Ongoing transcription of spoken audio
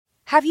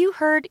Have you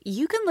heard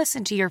you can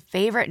listen to your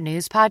favorite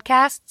news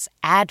podcasts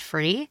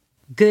ad-free?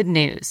 Good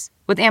news.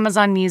 With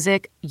Amazon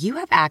Music, you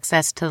have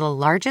access to the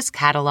largest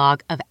catalog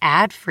of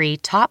ad-free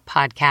top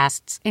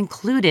podcasts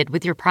included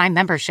with your Prime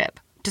membership.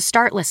 To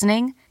start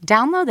listening,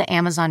 download the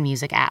Amazon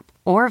Music app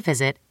or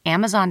visit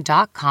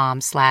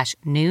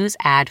amazon.com/news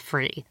ad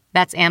free.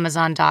 That's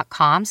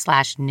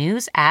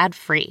amazon.com/news ad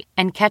free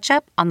and catch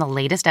up on the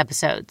latest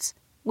episodes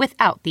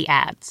without the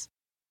ads.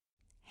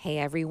 Hey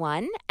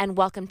everyone, and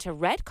welcome to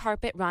Red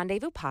Carpet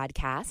Rendezvous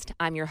Podcast.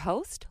 I'm your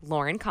host,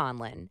 Lauren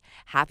Conlon.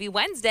 Happy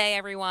Wednesday,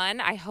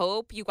 everyone. I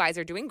hope you guys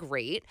are doing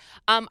great.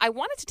 I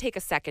wanted to take a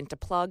second to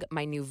plug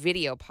my new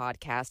video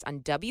podcast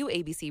on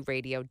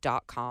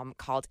WABCRadio.com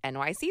called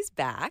NYC's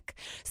Back.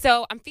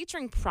 So I'm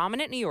featuring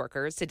prominent New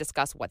Yorkers to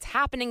discuss what's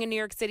happening in New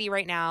York City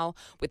right now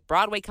with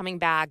Broadway coming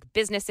back,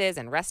 businesses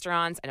and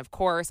restaurants, and of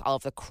course, all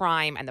of the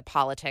crime and the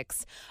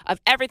politics of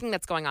everything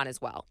that's going on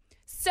as well.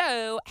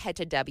 So head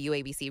to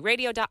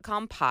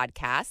WABCRadio.com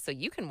podcast so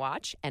you can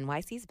watch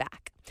NYC's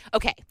Back.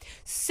 Okay,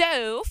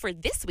 so for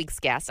this week's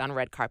guest on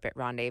Red Carpet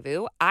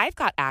Rendezvous, I've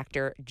got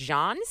actor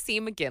John C.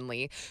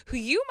 McGinley, who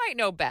you might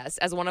know best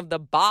as one of the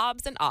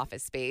Bobs in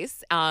Office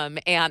Space and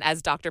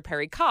as Dr.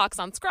 Perry Cox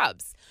on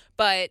Scrubs.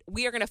 But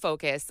we are going to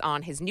focus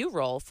on his new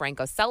role, Frank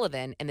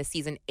O'Sullivan, in the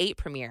season 8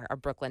 premiere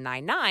of Brooklyn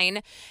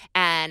Nine-Nine,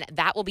 and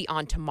that will be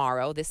on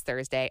tomorrow, this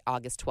Thursday,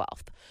 August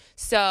 12th.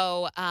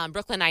 So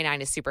Brooklyn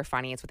Nine-Nine is super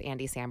funny. It's with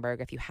Andy Samberg,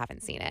 if you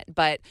haven't seen it.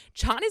 But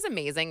John is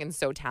amazing and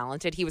so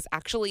talented. He was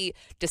actually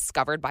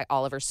discovered by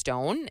Oliver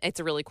Stone. It's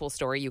a really cool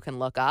story you can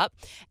look up.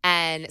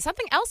 And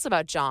something else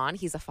about John,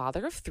 he's a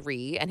father of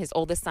 3, and his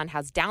oldest son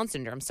has Down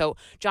syndrome. So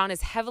John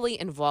is heavily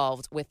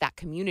involved with that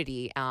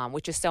community,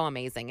 which is so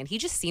amazing. And he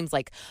just seems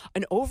like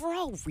an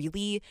overall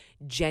really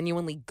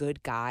genuinely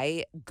good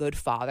guy, good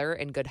father,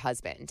 and good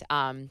husband.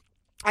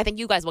 I think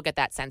you guys will get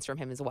that sense from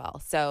him as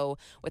well. So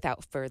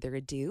without further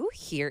ado,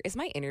 here is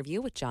my interview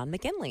with John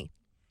McGinley.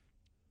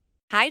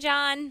 Hi,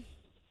 John.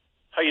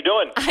 How you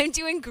doing? I'm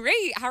doing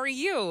great. How are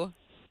you?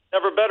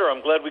 Never better.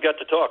 I'm glad we got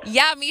to talk.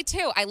 Yeah, me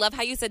too. I love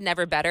how you said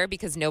never better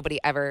because nobody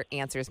ever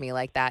answers me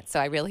like that. So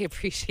I really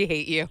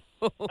appreciate you.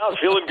 I'm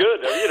feeling good.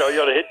 You know,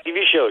 you're on a hit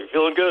TV show. You're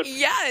feeling good.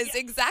 Yes,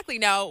 exactly.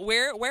 Now,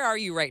 where are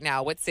you right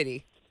now? What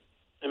city?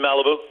 In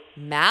Malibu.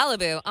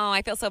 Malibu. Oh,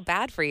 I feel so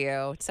bad for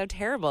you. It's so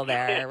terrible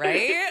there,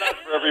 right? It's not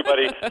for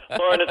everybody.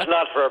 Lauren, it's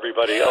not for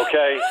everybody,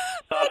 okay?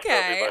 Not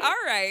okay. For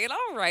everybody.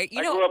 All right.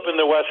 I grew up in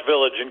the West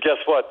Village, and guess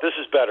what? This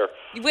is better.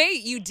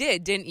 Wait, you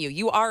did, didn't you?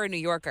 You are a New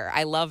Yorker.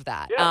 I love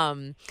that. Yeah.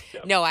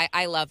 No,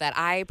 I love that.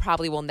 I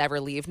probably will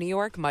never leave New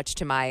York, much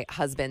to my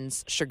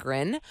husband's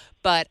chagrin.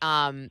 But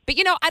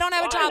you know, I don't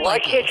have a job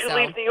like you. Why can't you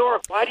leave New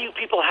York? Why do you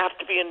people have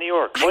to be in New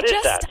York? What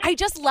is that? I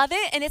just love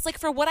it, and it's like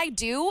for what I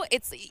do,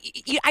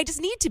 I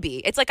just need to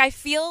be. It's like I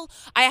feel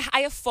I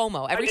have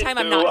FOMO every time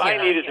I'm not here.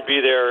 I needed to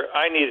be there.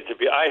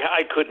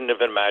 I couldn't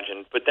have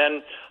imagined. But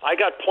then I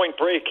got Point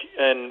Break,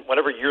 and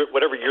whatever year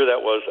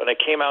that was, and I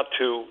came out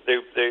to.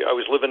 I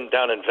was living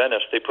down in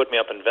Venice. They put me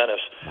up in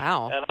Venice.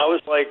 Wow. And I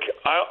was like,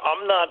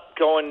 I'm not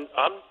going.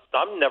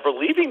 I'm never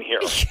leaving here.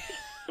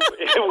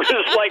 It was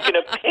like an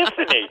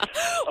epiphany.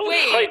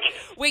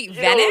 Wait,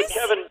 Venice?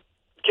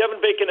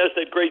 Kevin Bacon has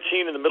that great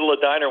scene in the middle of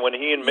the diner when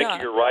he and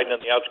Mickey are riding on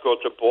the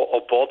outskirts of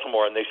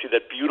Baltimore, and they see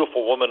that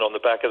beautiful woman on the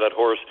back of that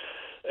horse.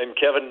 And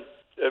Kevin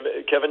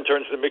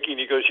turns to Mickey and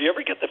he goes, "You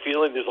ever get the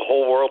feeling there's a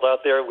whole world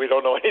out there we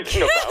don't know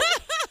anything about?"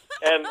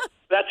 And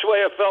that's the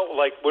way I felt.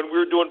 Like when we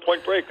were doing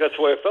Point Break, that's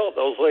the way I felt.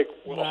 I was like,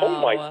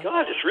 "Oh my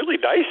God, it's really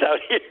nice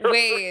out here."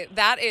 Wait,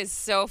 that is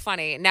so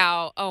funny.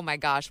 Now, oh my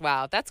gosh,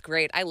 wow, that's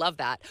great. I love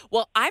that.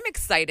 Well, I'm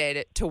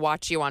excited to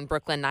watch you on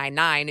Brooklyn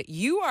Nine-Nine.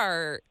 You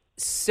are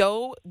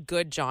so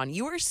good, John.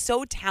 You are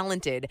so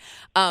talented.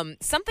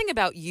 Something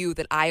about you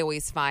that I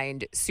always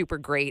find super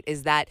great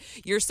is that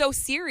you're so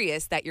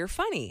serious that you're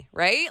funny,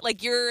 right?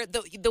 Like you're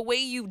the way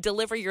you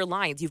deliver your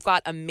lines. You've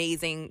got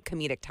amazing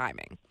comedic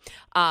timing.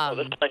 That's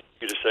nice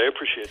of you to say. I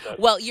appreciate that.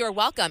 Well, you're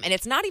welcome. And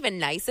it's not even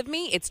nice of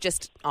me. It's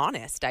just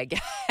honest, I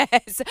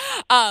guess.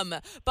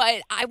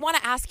 But I want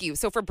to ask you,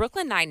 so for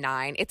Brooklyn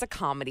Nine-Nine, it's a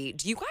comedy.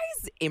 Do you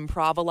guys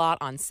improv a lot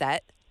on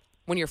set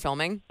when you're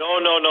filming? No.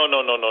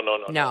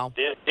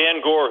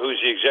 Dan Gore, who's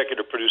the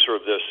executive producer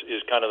of this,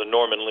 is kind of the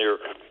Norman Lear.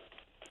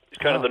 He's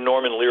kind of the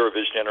Norman Lear of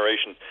his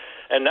generation.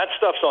 And that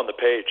stuff's on the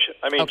page.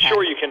 I mean,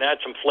 sure, you can add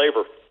some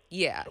flavor.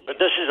 Yeah. But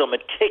this is a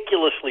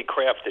meticulously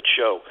crafted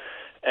show.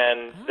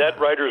 And that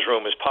writer's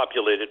room is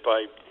populated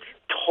by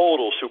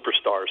total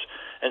superstars.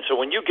 And so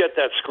when you get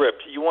that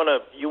script, you want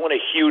to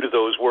hew to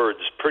those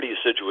words pretty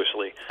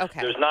assiduously. Okay.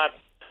 There's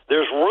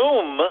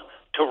room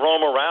to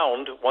roam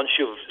around once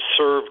you've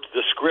served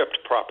the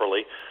script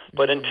properly.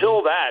 But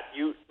until that,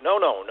 you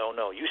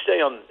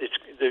stay on.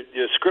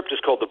 The script is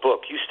called the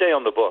book. You stay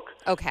on the book.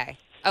 Okay,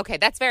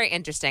 that's very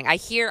interesting. I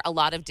hear a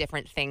lot of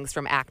different things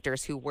from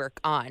actors who work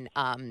on,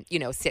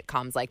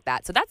 sitcoms like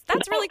that. So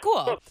that's really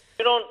cool.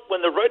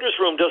 When the writer's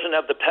room doesn't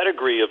have the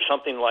pedigree of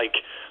something like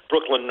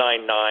Brooklyn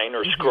Nine-Nine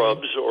or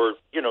Scrubs or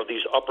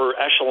these upper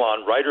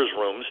echelon writers'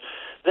 rooms,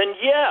 then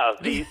yeah,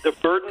 the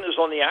burden is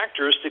on the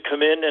actors to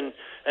come in and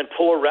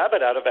pull a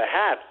rabbit out of a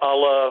hat, a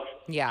la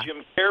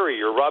Jim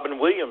Carrey or Robin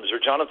Williams or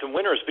Jonathan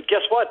Winters. But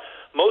guess what?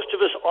 Most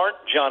of us aren't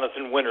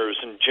Jonathan Winters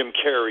and Jim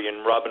Carrey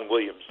and Robin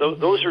Williams.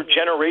 Those are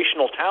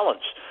generational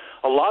talents.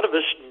 A lot of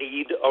us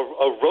need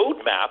a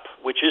roadmap,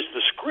 which is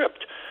the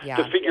script,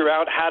 to figure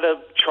out how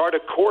to chart a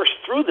course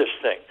through this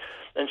thing.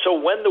 And so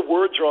when the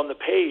words are on the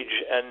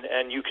page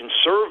and you can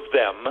serve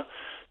them,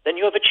 then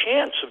you have a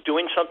chance of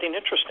doing something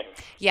interesting.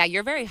 Yeah,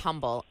 you're very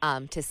humble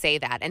to say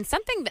that. And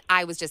something that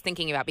I was just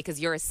thinking about, because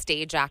you're a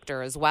stage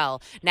actor as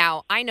well.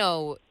 Now, I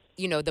know,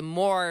 the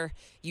more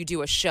you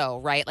do a show,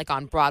 right, like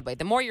on Broadway,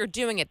 the more you're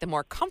doing it, the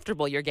more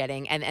comfortable you're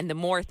getting, and the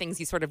more things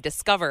you sort of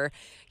discover,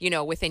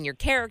 within your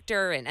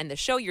character and the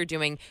show you're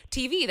doing.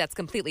 TV, that's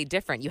completely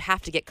different. You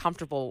have to get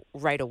comfortable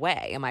right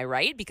away. Am I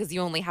right? Because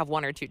you only have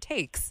 1 or 2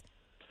 takes.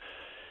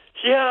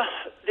 Yeah,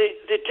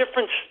 the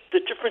difference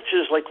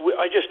is, like,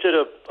 I just did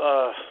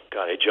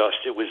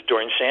it was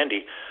during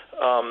Sandy.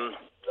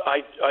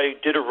 I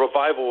did a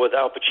revival with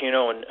Al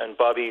Pacino and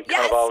Bobby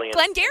Cannavale. Yes,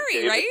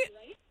 Glengarry, right?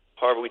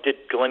 We did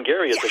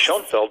Glengarry at the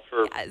Schoenfeld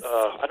for,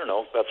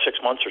 about 6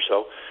 months or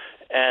so.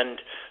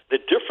 And the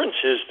difference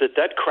is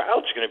that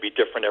crowd's going to be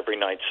different every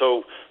night.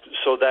 So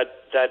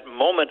that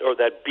moment or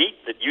that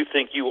beat that you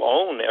think you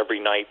own every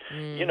night,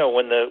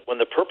 when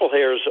the purple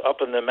hairs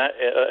up in the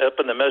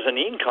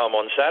mezzanine come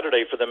on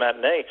Saturday for the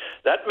matinee,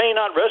 that may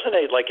not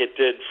resonate like it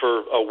did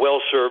for a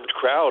well-served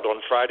crowd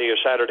on Friday or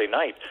Saturday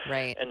night.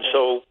 Right. And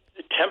so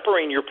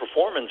tempering your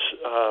performance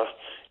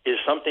is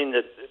something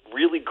that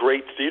really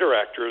great theater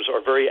actors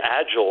are very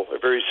agile,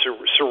 very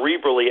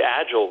cerebrally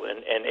agile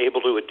and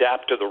able to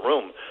adapt to the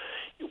room.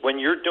 When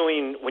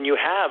you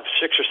have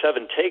 6 or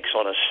 7 takes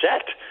on a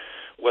set,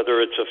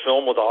 whether it's a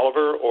film with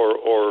Oliver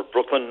or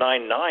Brooklyn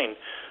Nine-Nine,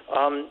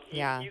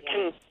 you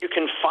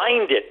can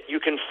find it. You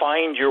can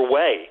find your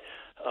way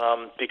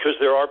because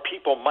there are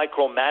people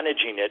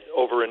micromanaging it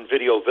over in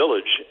Video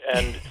Village,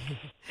 and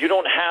you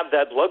don't have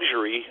that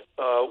luxury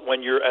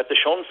when you're at the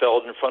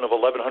Schoenfeld in front of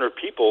 1,100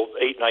 people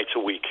 8 nights a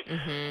week.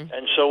 Mm-hmm.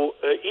 And so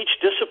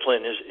each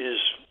discipline is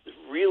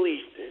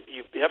really,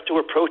 you have to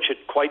approach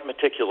it quite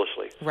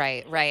meticulously.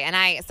 Right. And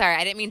I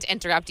didn't mean to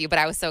interrupt you, but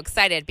I was so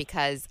excited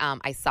because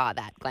I saw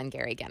that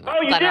Glengarry again.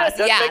 Oh, you did? That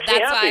makes me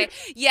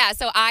happy.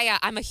 So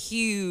I'm a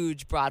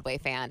huge Broadway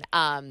fan.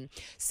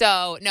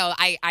 So no,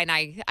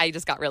 I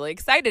just got really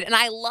excited, and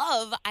I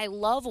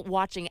love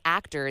watching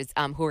actors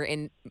who are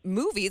in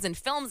movies and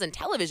films and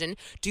television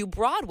do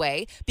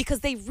Broadway, because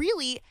they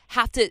really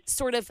have to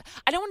sort of,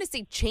 I don't want to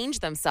say change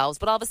themselves,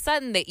 but all of a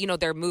sudden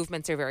their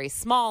movements are very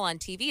small on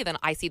TV. Then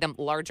I see them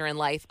larger in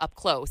life up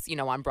close,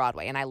 on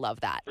Broadway, and I love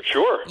that. For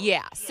sure.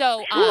 Yeah.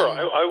 So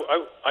sure.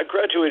 I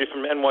graduated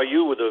from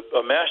NYU with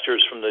a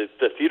master's from the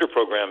theater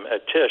program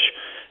at Tisch,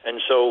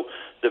 and so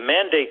the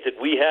mandate that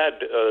we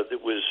had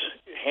that was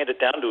handed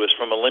down to us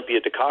from Olympia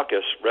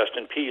Dukakis, rest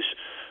in peace,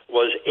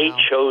 was 8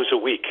 shows a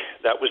week.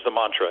 That was the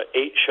mantra,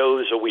 8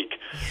 shows a week,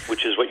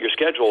 which is what your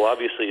schedule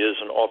obviously is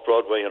on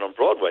off-Broadway and on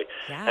Broadway.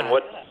 Yeah. And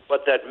what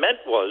that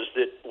meant was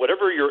that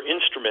whatever your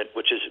instrument,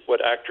 which is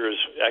what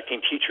acting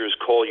teachers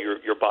call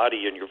your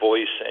body and your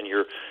voice and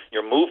your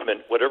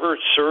movement, whatever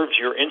serves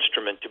your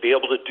instrument to be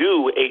able to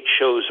do 8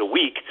 shows a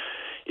week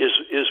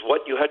is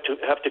what you have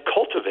to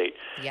cultivate.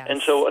 Yes. And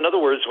so, in other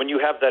words, when you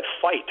have that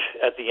fight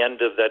at the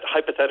end of that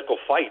hypothetical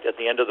fight at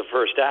the end of the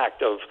first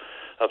act of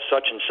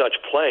such and such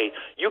play,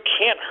 you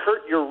can't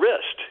hurt your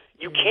wrist.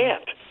 You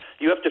can't.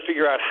 You have to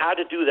figure out how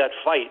to do that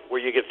fight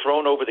where you get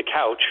thrown over the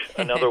couch.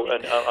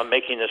 I'm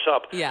making this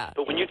up. Yeah.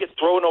 But when you get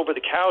thrown over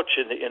the couch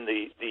at the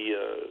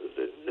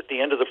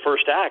end of the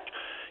first act,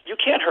 you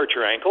can't hurt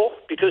your ankle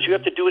because you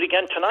have to do it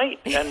again tonight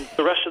and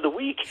the rest of the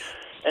week.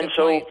 And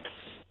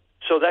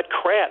so that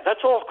craft,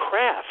 that's all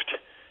craft.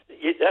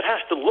 That has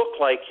to look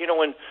like,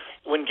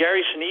 when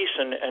Gary Sinise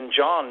and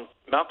John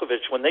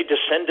Malkovich, when they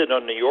descended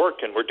on New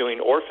York and were doing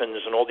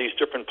Orphans and all these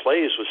different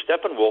plays with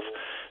Steppenwolf,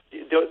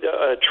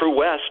 True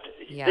West,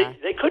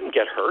 they couldn't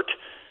get hurt.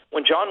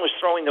 When John was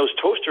throwing those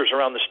toasters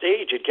around the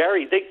stage at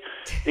Gary,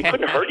 they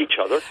couldn't hurt each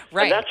other.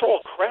 Right. And that's all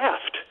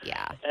craft.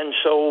 Yeah. And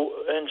so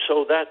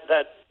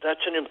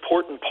that's an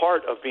important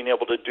part of being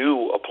able to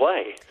do a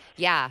play.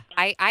 Yeah,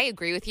 I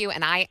agree with you,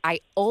 and I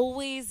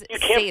always say you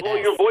can't blow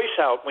your voice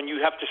out when you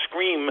have to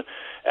scream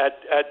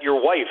at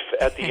your wife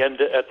at the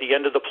end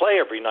of the play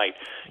every night.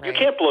 Right. You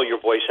can't blow your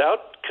voice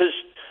out because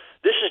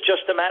this is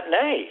just a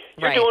matinee.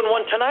 You're doing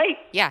one tonight.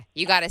 Yeah,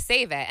 you got to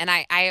save it. And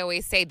I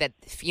always say that,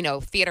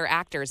 theater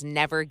actors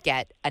never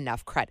get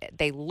enough credit.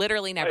 They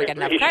literally never get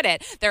enough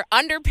credit. They're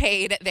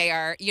underpaid. They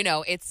are,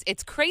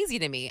 it's crazy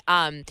to me.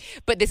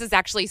 But this is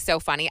actually so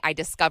funny. I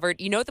discovered,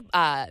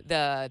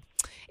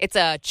 it's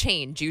a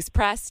chain, Juice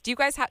Press. Do you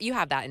guys have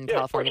that in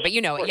California? But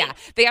yeah.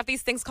 They have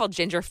these things called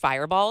ginger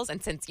fireballs.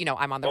 And since,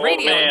 I'm on the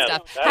radio and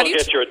stuff. That'll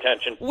get your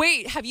attention.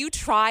 Wait, have you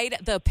tried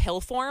the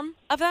pill form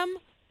of them?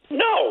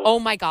 No. Oh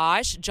my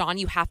gosh, John,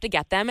 you have to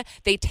get them.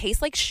 They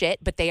taste like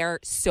shit, but they are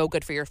so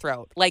good for your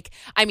throat. Like,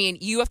 I mean,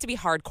 you have to be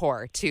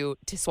hardcore to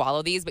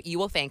swallow these, but you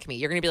will thank me.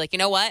 You're going to be like, you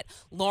know what?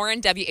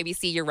 Lauren,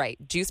 WABC, you're right.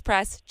 Juice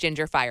Press,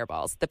 Ginger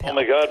Fireballs, the pill. Oh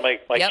my God, my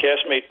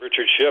castmate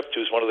Richard Schiff,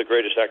 who's one of the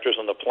greatest actors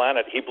on the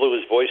planet, he blew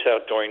his voice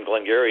out during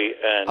Glengarry,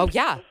 and oh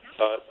yeah.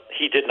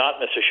 He did not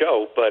miss a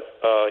show, but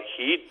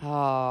he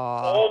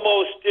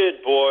almost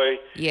did, boy.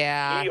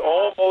 Yeah. He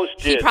almost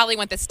did. He probably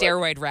went the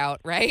steroid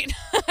route, right?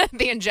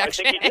 The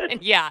injection. I think he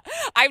did. Yeah.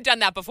 I've done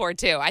that before,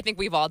 too. I think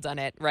we've all done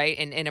it, right,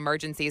 in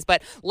emergencies.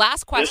 But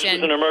last question. This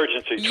is an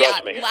emergency,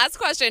 trust me. Last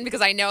question,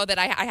 because I know that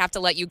I have to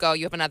let you go.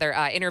 You have another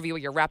interview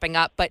where you're wrapping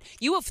up. But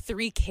you have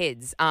 3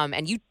 kids,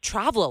 and you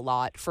travel a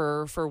lot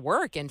for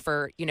work and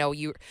for,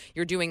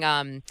 you're doing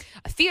a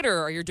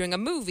theater or you're doing a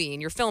movie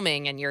and you're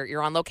filming and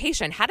you're on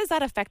location. How does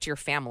that affect your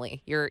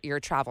family? You're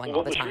traveling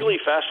all the time. What was really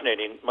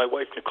fascinating, my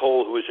wife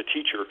Nicole, who is a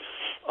teacher,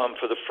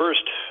 for the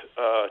first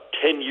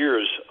 10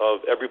 years of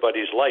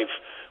everybody's life,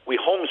 we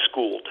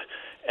homeschooled.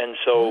 And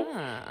so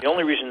the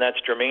only reason that's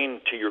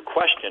germane to your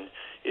question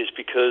is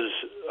because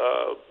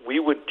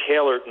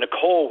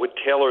Nicole would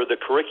tailor the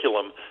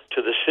curriculum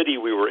to the city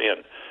we were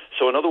in.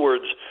 So in other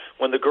words,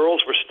 when the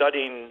girls were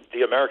studying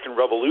the American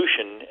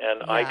Revolution,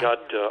 and I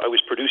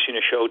was producing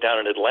a show down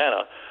in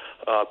Atlanta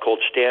called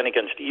Stand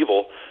Against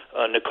Evil,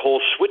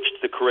 Nicole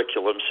switched the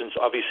curriculum since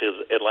obviously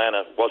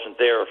Atlanta wasn't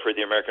there for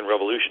the American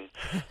Revolution.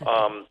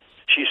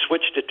 She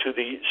switched it to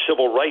the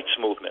civil rights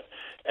movement.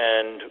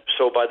 And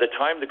so by the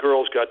time the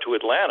girls got to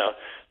Atlanta,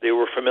 they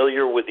were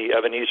familiar with the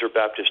Ebenezer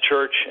Baptist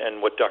Church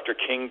and what Dr.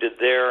 King did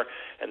there,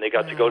 and they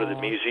got to go to the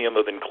Museum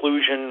of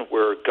Inclusion,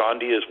 where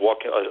Gandhi is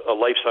walking, a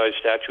life-size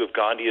statue of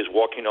Gandhi is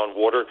walking on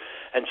water.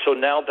 And so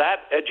now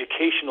that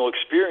educational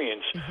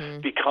experience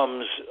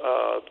becomes,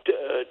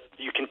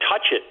 you can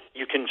touch it,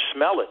 you can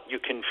smell it, you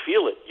can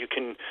feel it, you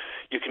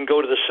can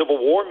go to the Civil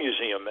War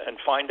Museum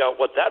and find out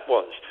what that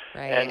was.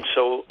 Right. And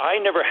so I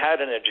never had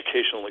an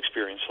educational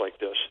experience like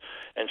this.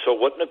 And so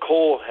what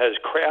Nicole has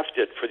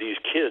crafted for these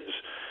kids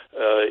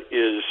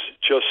is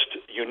just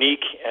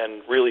unique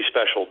and really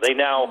special. They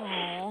now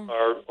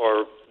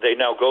they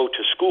now go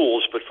to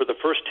schools, but for the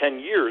first 10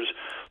 years,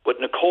 what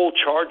Nicole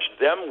charged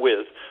them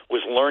with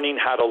was learning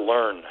how to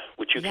learn,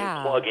 which you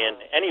can plug in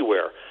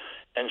anywhere.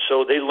 And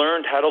so they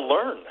learned how to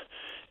learn.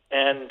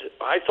 And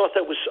I thought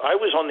I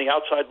was on the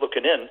outside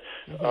looking in.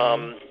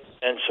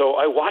 And so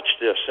I watched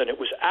this, and it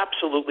was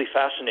absolutely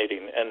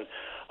fascinating. And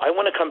I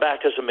want to come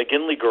back as a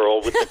McGinley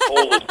girl with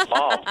Nicole as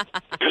mom,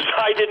 because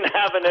I didn't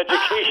have an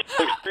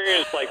educational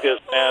experience like this,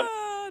 man.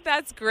 Oh,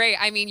 that's great.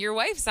 I mean, your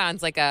wife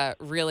sounds like a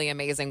really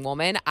amazing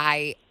woman.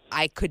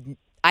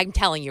 I'm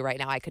telling you right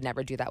now, I could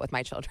never do that with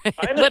my children.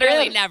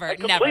 Literally never. I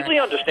completely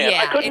understand.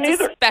 Yeah, I couldn't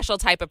it's either. a special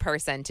type of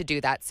person to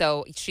do that.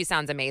 So she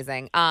sounds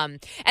amazing.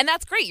 And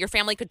that's great. Your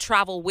family could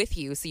travel with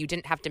you, so you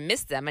didn't have to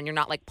miss them, and you're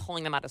not like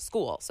pulling them out of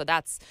school. So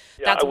that's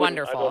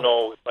wonderful. I don't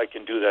know if I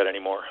can do that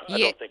anymore. I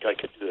don't think I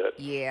could do that.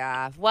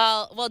 Yeah.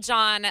 Well,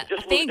 John,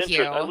 thank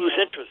you. I lose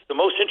interest. The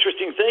most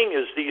interesting thing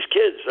is these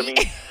kids. I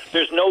mean,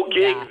 there's no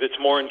gig that's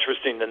more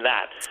interesting than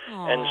that.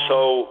 Aww. And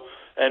so.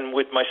 And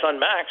with my son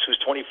Max, who's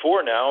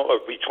 24 now, or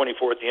be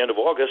 24 at the end of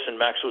August, and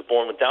Max was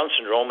born with Down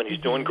syndrome, and he's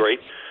doing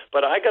great.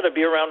 But I got to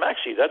be around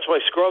Maxie. That's why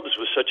Scrubs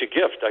was such a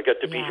gift. I got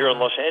to be here in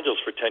Los Angeles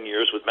for 10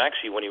 years with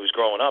Maxie when he was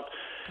growing up,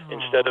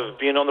 instead of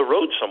being on the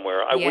road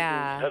somewhere. I wouldn't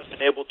have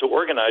been able to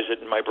organize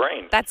it in my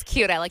brain. That's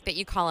cute. I like that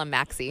you call him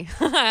Maxie.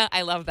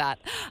 I love that.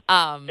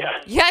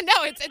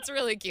 It's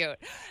really cute.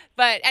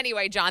 But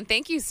anyway, John,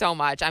 thank you so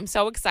much. I'm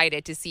so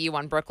excited to see you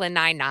on Brooklyn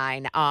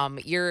Nine-Nine.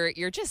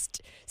 You're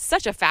just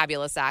such a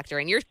fabulous actor,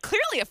 and you're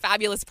clearly a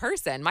fabulous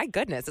person. My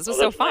goodness, this was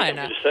so fun.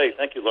 Nice to say.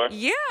 Thank you, Lauren.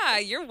 Yeah,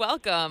 you're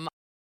welcome.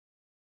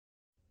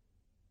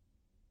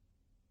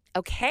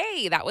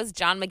 Okay, that was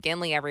John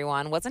McGinley,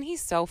 everyone. Wasn't he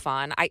so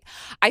fun?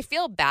 I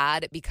feel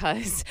bad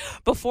because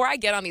before I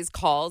get on these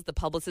calls, the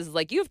publicist is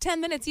like, you have 10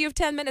 minutes,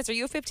 or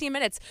you have 15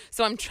 minutes.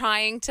 So I'm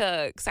trying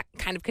to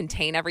kind of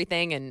contain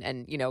everything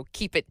and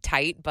keep it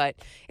tight. But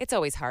it's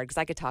always hard because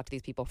I could talk to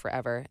these people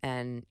forever.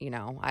 And,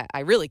 I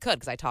really could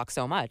because I talk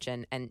so much.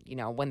 And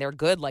when they're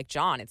good like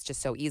John, it's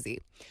just so easy.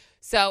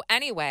 So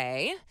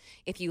anyway,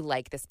 if you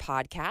like this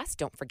podcast,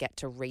 don't forget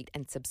to rate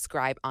and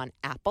subscribe on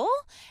Apple.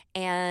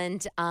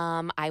 And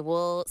I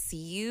will see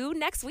you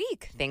next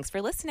week. Thanks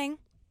for listening.